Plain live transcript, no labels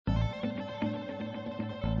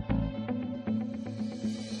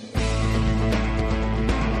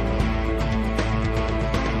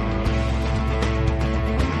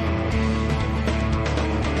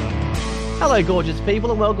Hello, gorgeous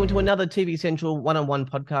people, and welcome to another TV Central one-on-one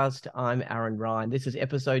podcast. I'm Aaron Ryan. This is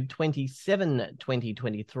episode 27,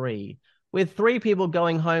 2023. With three people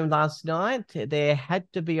going home last night, there had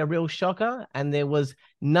to be a real shocker, and there was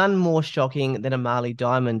none more shocking than Amali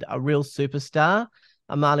Dimond, a real superstar.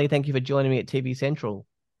 Amali, thank you for joining me at TV Central.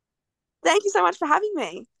 Thank you so much for having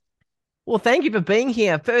me. Well, thank you for being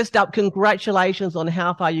here. First up, congratulations on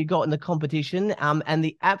how far you got in the competition, and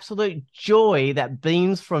the absolute joy that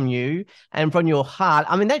beams from you and from your heart.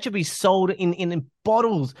 I mean, that should be sold in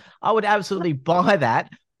bottles. I would absolutely buy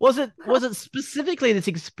that. Was it specifically this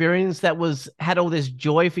experience that had all this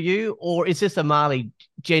joy for you, or is this Amali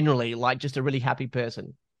generally like just a really happy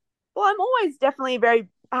person? Well, I'm always definitely a very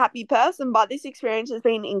happy person, but this experience has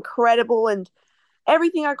been incredible and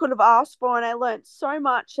everything I could have asked for. And I learned so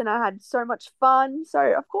much and I had so much fun.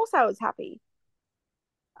 So, of course, I was happy.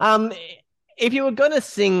 Um, if you were going to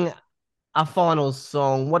sing a final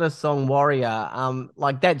song, what a song, Warrior.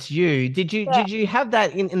 Like that's you. Did you Yeah. did you have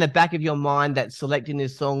that in the back of your mind that selecting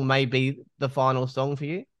this song may be the final song for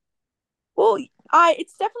you? Well,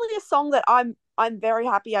 it's definitely a song that I'm very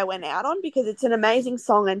happy I went out on because it's an amazing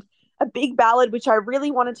song and a big ballad, which I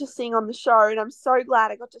really wanted to sing on the show. And I'm so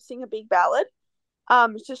glad I got to sing a big ballad.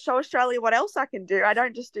 To show Australia what else I can do. I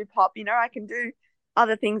don't just do pop, I can do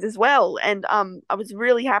other things as well. And I was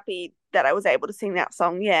really happy that I was able to sing that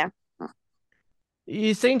song. Yeah.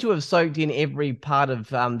 You seem to have soaked in every part of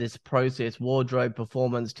this process: wardrobe,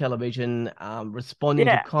 performance, television, responding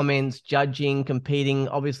to Yeah. comments, judging, competing,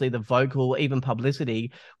 obviously the vocal, even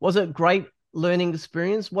publicity. Was it a great learning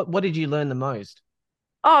experience? What did you learn the most?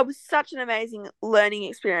 Oh, it was such an amazing learning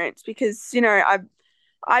experience because,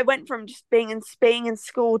 I went from just being in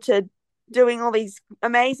school to doing all these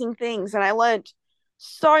amazing things and I learned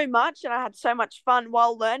so much and I had so much fun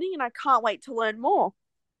while learning and I can't wait to learn more.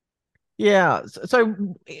 Yeah. So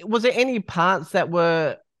was there any parts that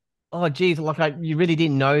were, oh, geez, like you really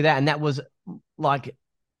didn't know that, and that was like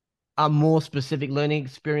a more specific learning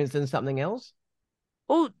experience than something else?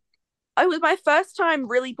 Well, it was my first time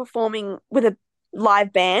really performing with a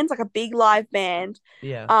live band, like a big live band,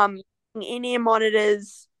 Yeah. um, in-ear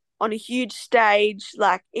monitors on a huge stage.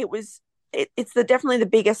 Like it's definitely the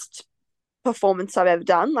biggest performance I've ever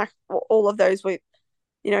done. Like all of those were,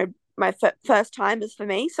 my first timers for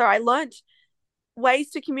me. So I learned ways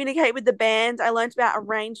to communicate with the band. I learned about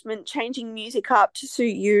arrangement, changing music up to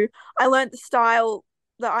suit you. I learned the style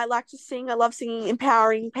that I like to sing. I love singing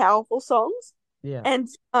empowering, powerful songs. Yeah. And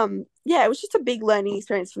yeah, it was just a big learning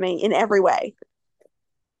experience for me in every way.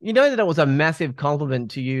 You know that it was a massive compliment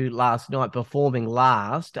to you last night performing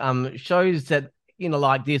last. Shows that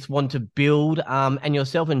like this want to build. And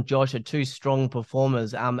yourself and Josh are two strong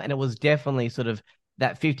performers. And it was definitely sort of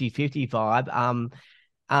that 50-50 vibe.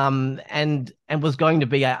 And was going to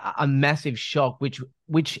be a massive shock,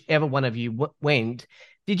 whichever one of you went.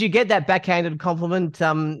 Did you get that backhanded compliment,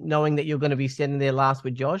 knowing that you're going to be standing there last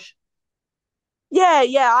with Josh? Yeah,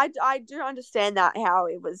 yeah, I do understand that how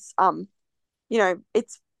it was you know,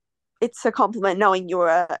 it's a compliment knowing you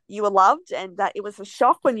were loved and that it was a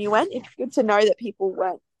shock when you went. It's good to know that people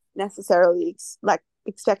weren't necessarily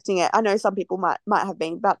expecting it. I know some people might have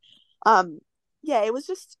been, but um yeah, it was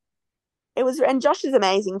and Josh is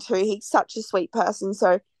amazing too. He's such a sweet person.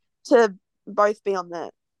 So to both be on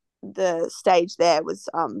the stage there was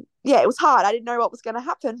yeah, it was hard. I didn't know what was going to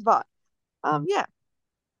happen, but yeah.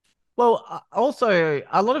 Well, also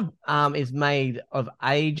a lot of is made of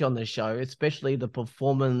age on the show, especially the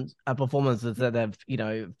performances that have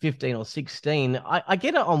 15 or 16. I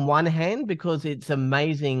get it on one hand because it's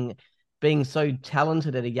amazing being so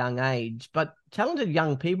talented at a young age, but talented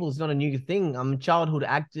young people is not a new thing. Childhood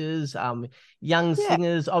actors, young Yeah.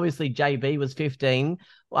 singers. Obviously, JB was 15.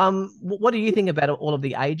 What do you think about all of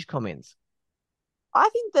the age comments? I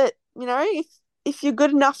think that, if you're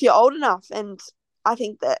good enough, you're old enough. And I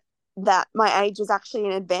think that my age was actually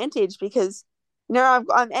an advantage because,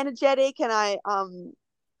 I'm energetic and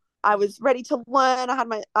I was ready to learn.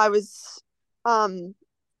 Um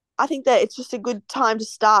I think that it's just a good time to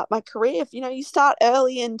start my career. If you start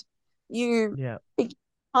early and you Yeah. it's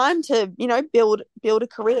time to, build a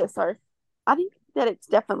career. So I think that it's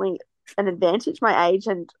definitely an advantage my age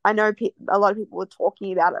and I know a lot of people were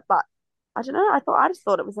talking about it, but I don't know. I just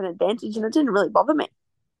thought it was an advantage, and it didn't really bother me.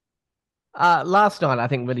 Last night, I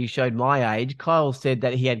think, really showed my age. Kyle said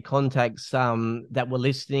that he had contacts that were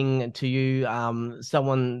listening to you,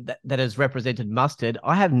 someone that has represented Mustard.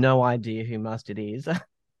 I have no idea who Mustard is.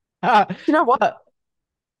 You know what? But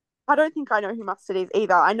I don't think I know who Mustard is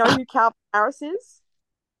either. I know who Calvin Harris is.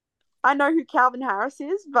 I know who Calvin Harris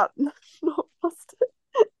is, but not Mustard.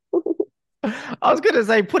 I was going to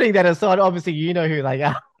say, putting that aside, obviously you know who they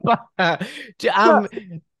are. Do- um,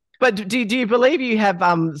 but do you believe you have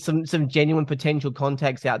some genuine potential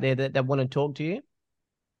contacts out there that want to talk to you?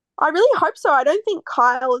 I really hope so. I don't think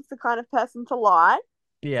Kyle is the kind of person to lie.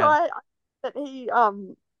 So Yeah. that he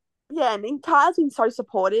yeah, and Kyle's been so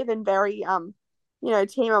supportive and very Team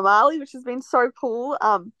Amali, which has been so cool.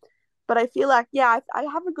 But I feel like I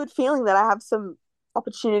have a good feeling that I have some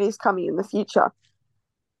opportunities coming in the future.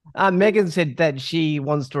 Megan said that she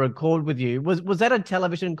wants to record with you. Was that a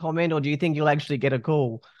television comment, or do you think you'll actually get a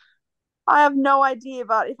call? I have no idea,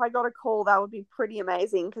 but if I got a call, that would be pretty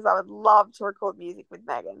amazing because I would love to record music with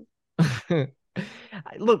Megan.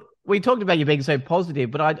 Look, we talked about you being so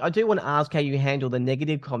positive, but I do want to ask how you handle the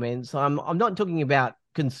negative comments. I'm not talking about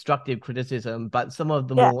constructive criticism, but some of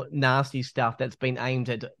the Yeah, more nasty stuff that's been aimed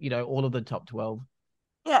at, all of the top 12.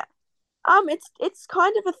 yeah.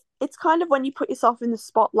 It's kind of when you put yourself in the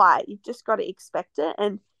spotlight, you've just got to expect it,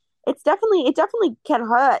 and it definitely can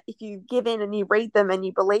hurt if you give in and you read them and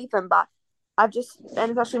you believe them. But and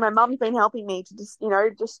especially my mum's been helping me to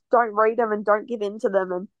just don't read them and don't give in to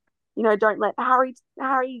them, and don't let Harry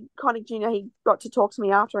Connick Jr. He got to talk to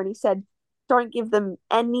me after, and he said, don't give them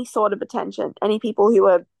any sort of attention. Any people who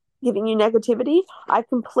are giving you negativity, I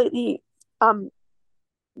completely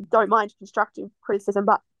don't mind constructive criticism,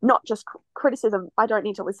 but not just criticism. I don't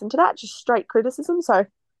need to listen to that, just straight criticism. So,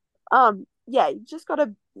 yeah, you just got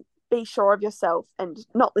to be sure of yourself and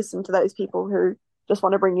not listen to those people who just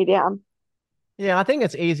want to bring you down. Yeah, I think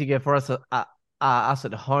it's easier for us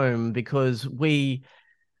at home because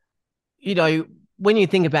you know, when you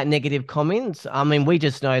think about negative comments, I mean, we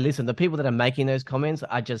just know, listen, the people that are making those comments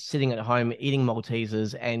are just sitting at home eating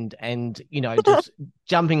Maltesers and just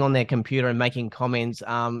jumping on their computer and making comments.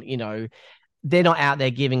 They're not out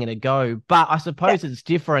there giving it a go. But I Yeah, suppose it's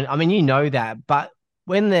different. I mean, you know that, but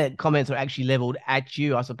when the comments are actually leveled at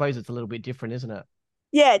you, I suppose it's a little bit different, isn't it?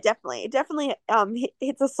 yeah, definitely. It definitely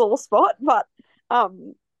hits a sore spot, but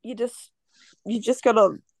um, you just got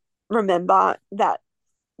to remember that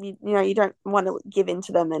you don't want to give in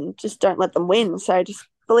to them and just don't let them win. So just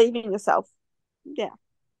believe in yourself. Yeah.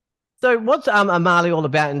 So what's Amali all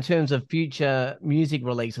about in terms of future music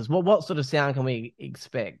releases? What sort of sound can we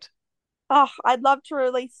expect? Oh, I'd love to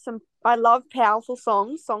release some. I love powerful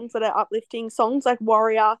songs, songs that are uplifting, songs like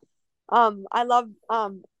Warrior. I love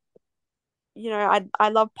I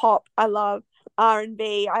love pop. I love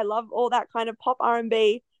R&B. I love all that kind of pop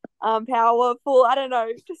R&B. Powerful. I don't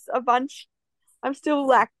know, just a bunch. I'm still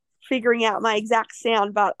like figuring out my exact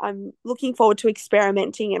sound, but I'm looking forward to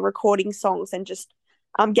experimenting and recording songs and just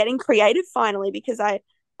getting creative finally because I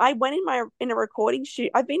went in a recording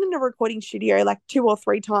shoot. I've been in a recording studio like 2 or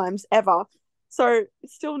 3 times ever. So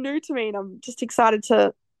it's still new to me and I'm just excited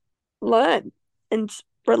to learn and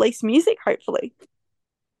release music hopefully.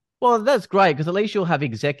 Well, that's great because at least you'll have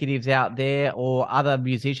executives out there or other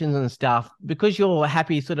musicians and stuff because you're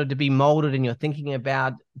happy sort of to be molded and you're thinking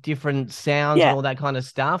about different sounds and Yeah. all that kind of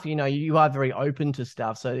stuff. You are very open to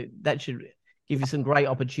stuff. So that should give you some great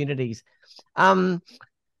opportunities. Um,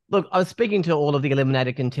 Look, I was speaking to all of the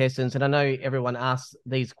eliminated contestants, and I know everyone asks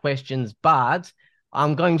these questions, but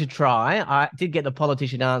I'm going to try. I did get the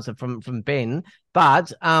politician answer from Ben,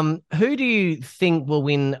 but who do you think will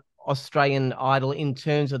win Australian Idol in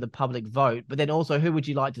terms of the public vote? But then also, who would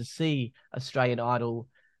you like to see Australian Idol?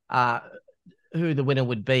 Uh, who the winner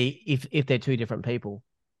would be if they're two different people?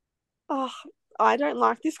 Oh, I don't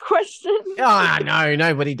like this question. Oh no,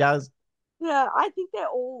 nobody does. Yeah, I think they're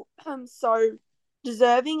all so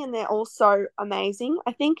deserving and they're all so amazing.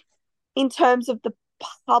 I think in terms of the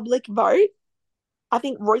public vote, I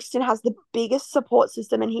think Royston has the biggest support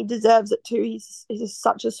system and he deserves it too. He's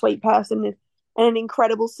such a sweet person and an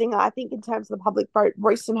incredible singer. I think in terms of the public vote,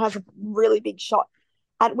 Royston has a really big shot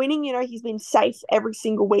at winning. He's been safe every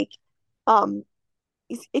single week. Um,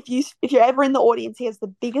 if you're ever in the audience, he has the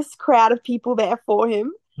biggest crowd of people there for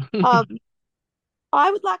him. Um,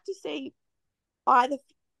 I would like to see either.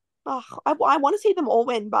 I want to see them all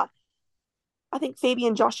win, but I think Phoebe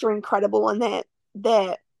and Josh are incredible and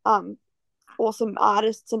they're awesome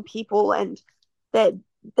artists and people and they're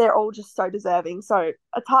they're all just so deserving. So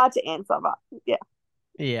it's hard to answer, but yeah.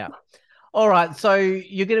 Yeah. All right, so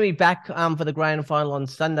you're going to be back for the grand final on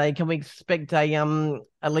Sunday. Can we expect a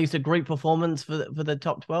at least a group performance for the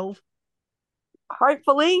top 12?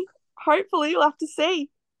 Hopefully we'll have to see.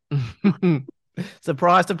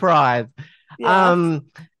 Surprise, surprise. Yeah. Um,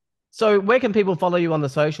 so where can people follow you on the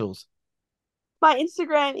socials? My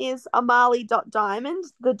Instagram is amali.diamond.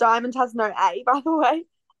 The diamond has no A, by the way.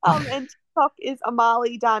 And TikTok is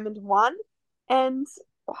Amali Diamond 1. And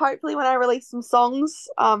hopefully when I release some songs,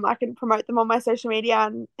 I can promote them on my social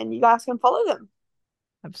media and you guys can follow them.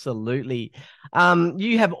 Absolutely.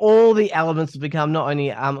 You have all the elements to become not only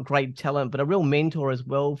a great talent, but a real mentor as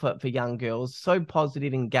well for young girls. So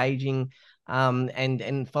positive, engaging,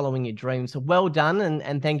 and following your dreams. So well done,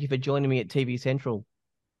 and thank you for joining me at TV Central.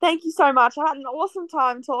 Thank you so much. I had an awesome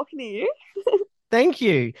time talking to you. Thank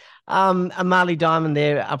you. Amali Diamond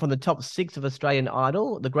there up on the top six of Australian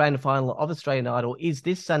Idol. The grand final of Australian Idol is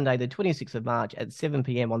this Sunday, the 26th of March at 7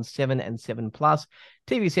 p.m. on 7 and 7 Plus.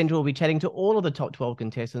 TV Central will be chatting to all of the top 12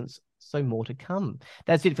 contestants, so more to come.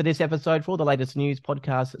 That's it for this episode. For all the latest news,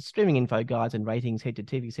 podcasts, streaming info, guides, and ratings, head to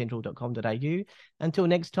tvcentral.com.au. Until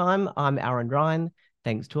next time, I'm Aaron Ryan.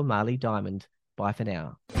 Thanks to Amali Diamond. Bye for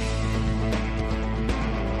now.